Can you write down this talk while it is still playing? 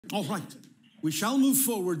All right. We shall move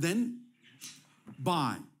forward then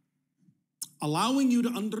by allowing you to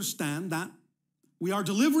understand that we are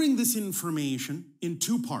delivering this information in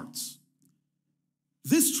two parts.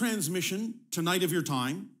 This transmission tonight of your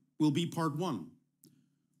time will be part one.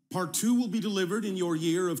 Part two will be delivered in your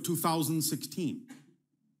year of 2016.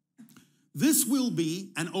 This will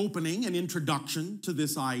be an opening, an introduction to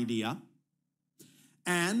this idea.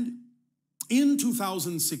 And in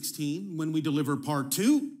 2016, when we deliver part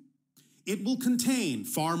two, it will contain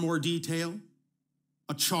far more detail,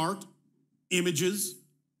 a chart, images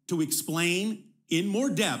to explain in more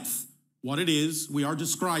depth what it is we are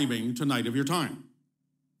describing tonight of your time.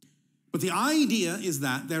 But the idea is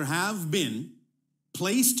that there have been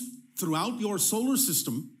placed throughout your solar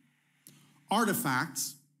system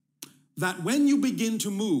artifacts that when you begin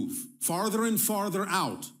to move farther and farther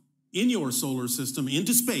out in your solar system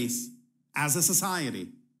into space as a society,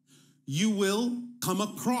 you will come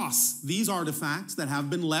across these artifacts that have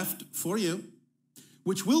been left for you,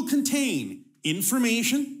 which will contain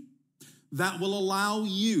information that will allow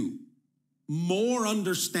you more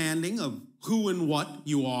understanding of who and what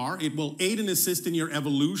you are. It will aid and assist in your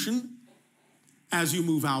evolution as you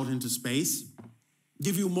move out into space,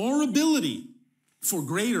 give you more ability for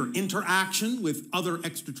greater interaction with other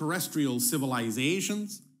extraterrestrial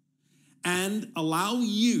civilizations, and allow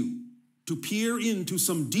you to peer into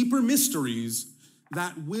some deeper mysteries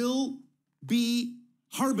that will be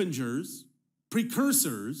harbingers,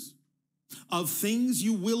 precursors of things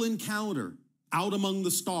you will encounter out among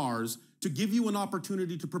the stars to give you an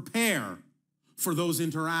opportunity to prepare for those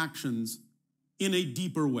interactions in a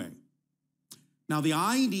deeper way. Now, the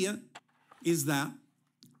idea is that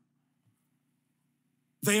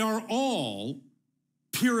they are all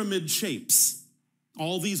pyramid shapes,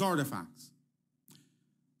 all these artifacts.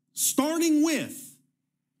 Starting with,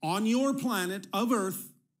 on your planet of Earth,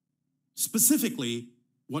 specifically,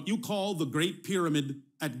 what you call the Great Pyramid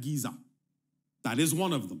at Giza. That is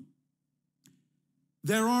one of them.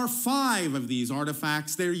 There are 5 of these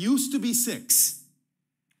artifacts. There used to be 6.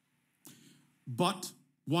 But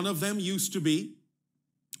one of them used to be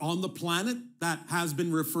on the planet that has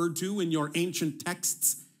been referred to in your ancient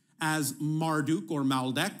texts as Marduk or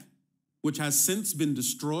Maldek, which has since been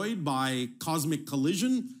destroyed by cosmic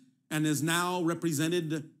collision and is now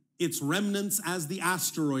represented its remnants as the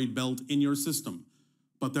asteroid belt in your system.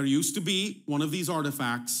 But there used to be one of these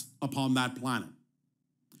artifacts upon that planet.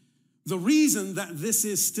 The reason that this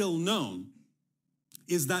is still known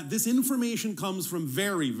is that this information comes from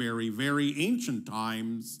very, very, very ancient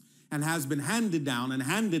times and has been handed down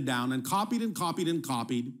and copied and copied and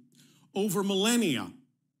copied over millennia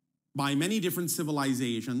by many different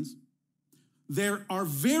civilizations. There are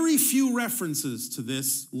very few references to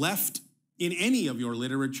this left in any of your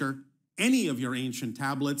literature, any of your ancient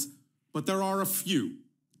tablets, but there are a few.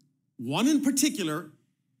 One in particular,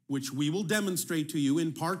 which we will demonstrate to you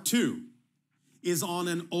in part 2, is on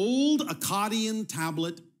an old Akkadian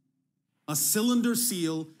tablet, a cylinder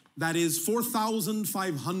seal that is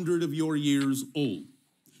 4,500 of your years old.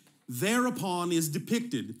 Thereupon is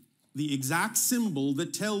depicted the exact symbol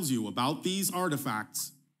that tells you about these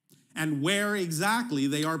artifacts and where exactly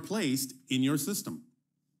they are placed in your system.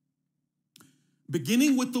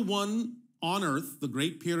 Beginning with the one on Earth, the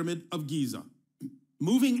Great Pyramid of Giza,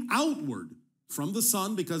 moving outward from the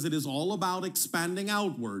sun because it is all about expanding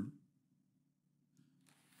outward.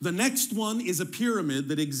 The next one is a pyramid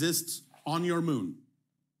that exists on your moon.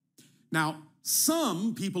 Now,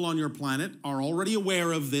 some people on your planet are already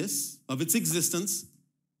aware of this, of its existence,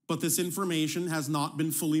 but this information has not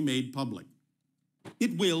been fully made public.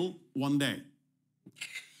 It will one day.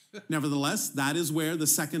 Nevertheless, that is where the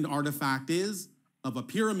second artifact is, of a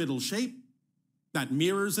pyramidal shape that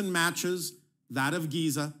mirrors and matches that of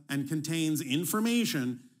Giza and contains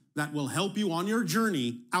information that will help you on your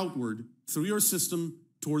journey outward through your system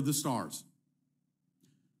toward the stars.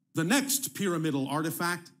 The next pyramidal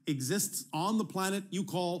artifact exists on the planet you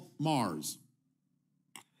call Mars.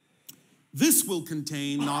 This will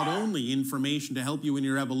contain not only information to help you in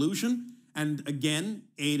your evolution and again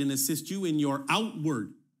aid and assist you in your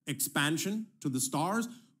outward expansion to the stars,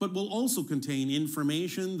 but will also contain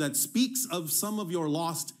information that speaks of some of your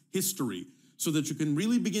lost history so that you can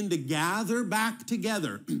really begin to gather back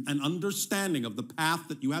together an understanding of the path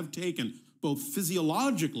that you have taken, both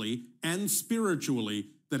physiologically and spiritually,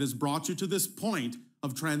 that has brought you to this point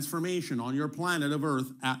of transformation on your planet of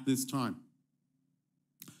Earth at this time.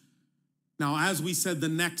 Now, as we said, the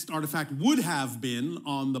next artifact would have been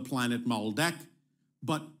on the planet Maldek,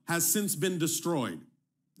 but has since been destroyed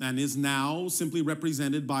and is now simply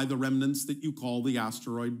represented by the remnants that you call the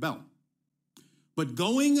asteroid belt. But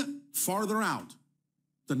going farther out,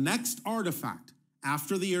 the next artifact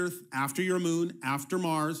after the Earth, after your moon, after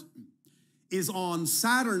Mars, is on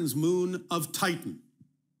Saturn's moon of Titan.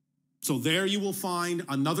 So there you will find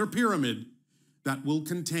another pyramid that will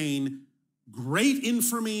contain great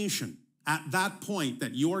information at that point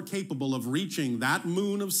that you are capable of reaching that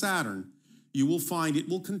moon of Saturn. You will find it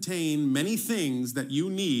will contain many things that you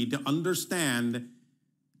need to understand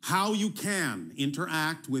how you can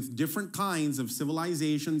interact with different kinds of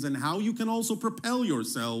civilizations and how you can also propel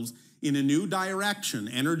yourselves in a new direction,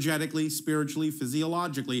 energetically, spiritually,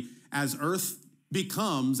 physiologically, as Earth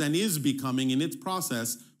becomes and is becoming in its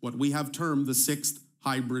process what we have termed the sixth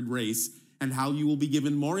hybrid race, and how you will be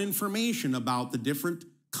given more information about the different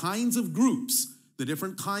kinds of groups, the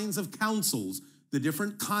different kinds of councils, the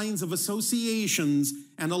different kinds of associations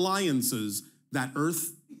and alliances that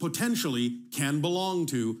Earth potentially can belong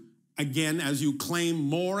to, again, as you claim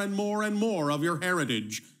more and more and more of your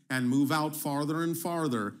heritage and move out farther and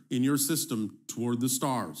farther in your system toward the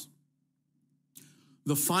stars.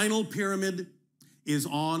 The final pyramid is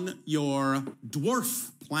on your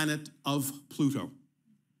dwarf planet of Pluto,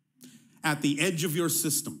 at the edge of your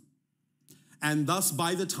system. And thus,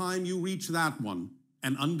 by the time you reach that one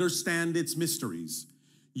and understand its mysteries,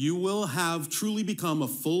 you will have truly become a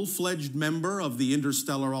full-fledged member of the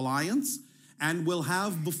Interstellar Alliance and will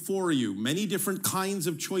have before you many different kinds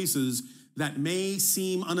of choices that may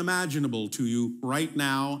seem unimaginable to you right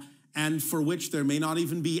now and for which there may not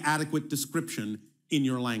even be adequate description in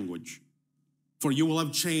your language. For you will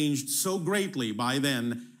have changed so greatly by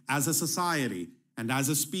then as a society and as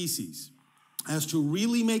a species as to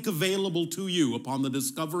really make available to you upon the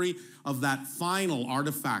discovery of that final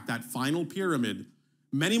artifact, that final pyramid,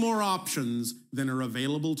 many more options than are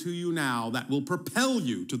available to you now that will propel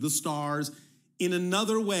you to the stars in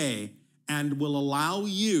another way and will allow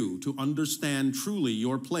you to understand truly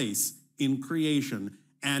your place in creation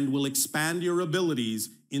and will expand your abilities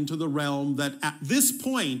into the realm that at this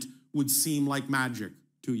point would seem like magic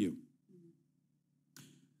to you.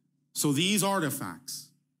 So these artifacts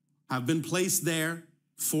have been placed there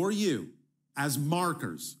for you as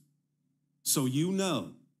markers, so you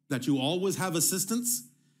know that you always have assistance,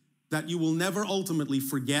 that you will never ultimately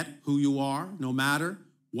forget who you are, no matter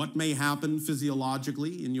what may happen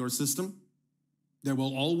physiologically in your system. There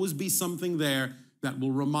will always be something there that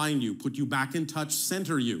will remind you, put you back in touch,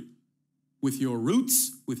 center you with your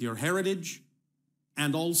roots, with your heritage,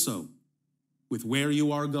 and also with where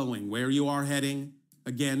you are going, where you are heading,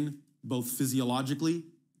 again, both physiologically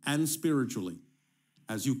and spiritually,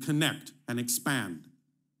 as you connect and expand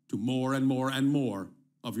to more and more and more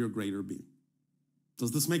of your greater being.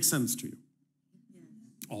 Does this make sense to you? Yes.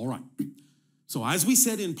 All right. So as we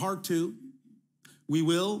said in part 2, we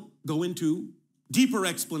will go into deeper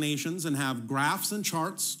explanations and have graphs and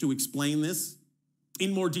charts to explain this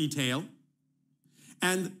in more detail.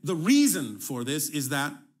 And the reason for this is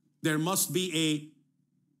that there must be a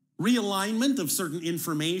realignment of certain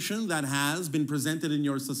information that has been presented in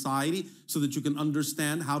your society so that you can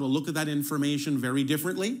understand how to look at that information very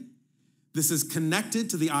differently. This is connected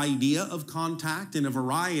to the idea of contact in a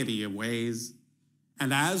variety of ways.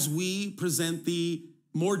 And as we present the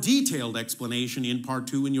more detailed explanation in part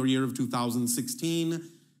 2 in your year of 2016,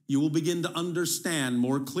 you will begin to understand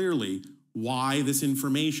more clearly why this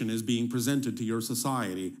information is being presented to your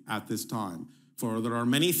society at this time. For there are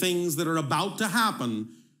many things that are about to happen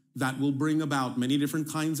that will bring about many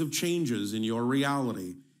different kinds of changes in your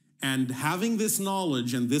reality. And having this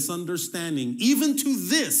knowledge and this understanding, even to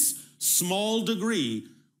this small degree,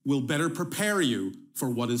 will better prepare you for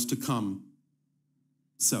what is to come.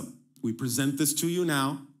 So, we present this to you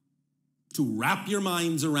now to wrap your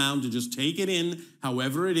minds around, to just take it in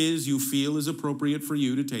however it is you feel is appropriate for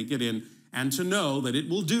you to take it in, and to know that it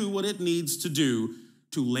will do what it needs to do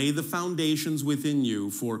to lay the foundations within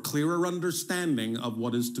you for clearer understanding of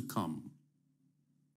what is to come.